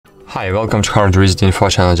Hi, welcome to HardReset.Info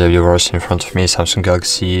channel, dear viewers. In front of me Samsung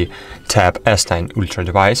Galaxy Tab S9 Ultra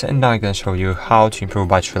device, and now I'm going to show you how to improve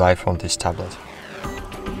battery life on this tablet.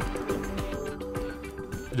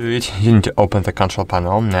 To do it, you need to open the control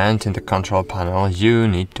panel, and in the control panel you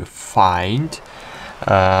need to find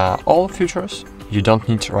all features you don't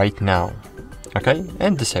need right now, okay,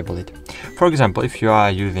 and disable it. For example, if you are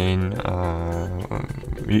using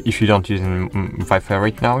if you don't use Wi-Fi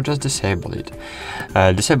right now, just disable it.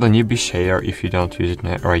 Disable newbie share if you don't use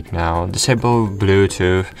it right now. Disable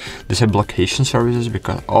Bluetooth, disable location services,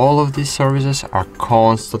 because all of these services are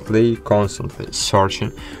constantly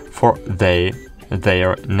searching for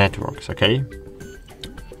their networks, okay?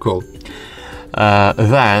 Cool.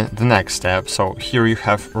 Then the next step, so here you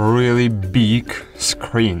have really big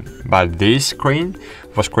screen, but this screen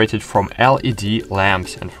was created from LED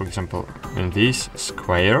lamps, and for example in this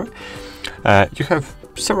square you have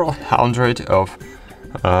several hundred of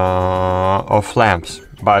lamps,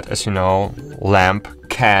 but as you know, lamp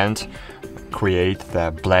can't create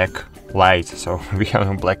the black light, so we have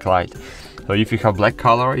a black light. So if you have black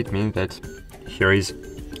color, it means that here is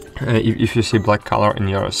if you see black color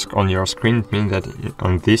on your screen, it means that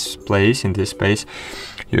on this place, in this space,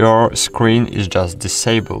 your screen is just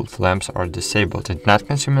disabled. Lamps are disabled. It's not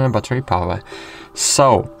consuming battery power.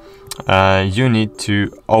 So you need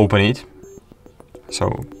to open it. So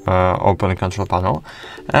open the control panel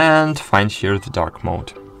and find here the dark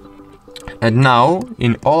mode. And now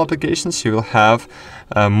in all applications you will have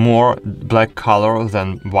more black color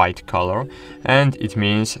than white color, and it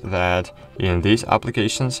means that in these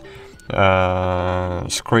applications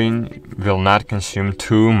screen will not consume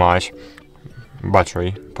too much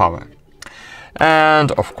battery power.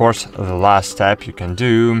 And of course the last step you can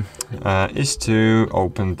do is to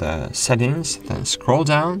open the settings, then scroll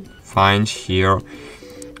down, find here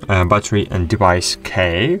battery and device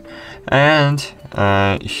K, and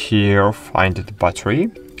here find the battery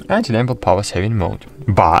and enable power saving mode.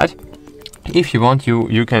 But if you want,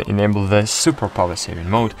 you can enable the super power saving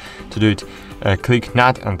mode. To do it, click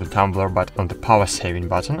not on the tumbler but on the power saving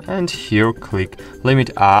button, and here click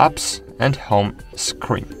limit apps and home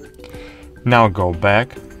screen. Now go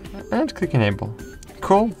back and click enable.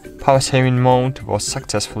 Cool, power saving mode was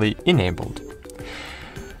successfully enabled.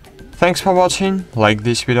 Thanks for watching, like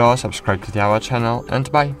this video, subscribe to our channel,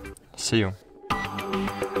 and bye. See you.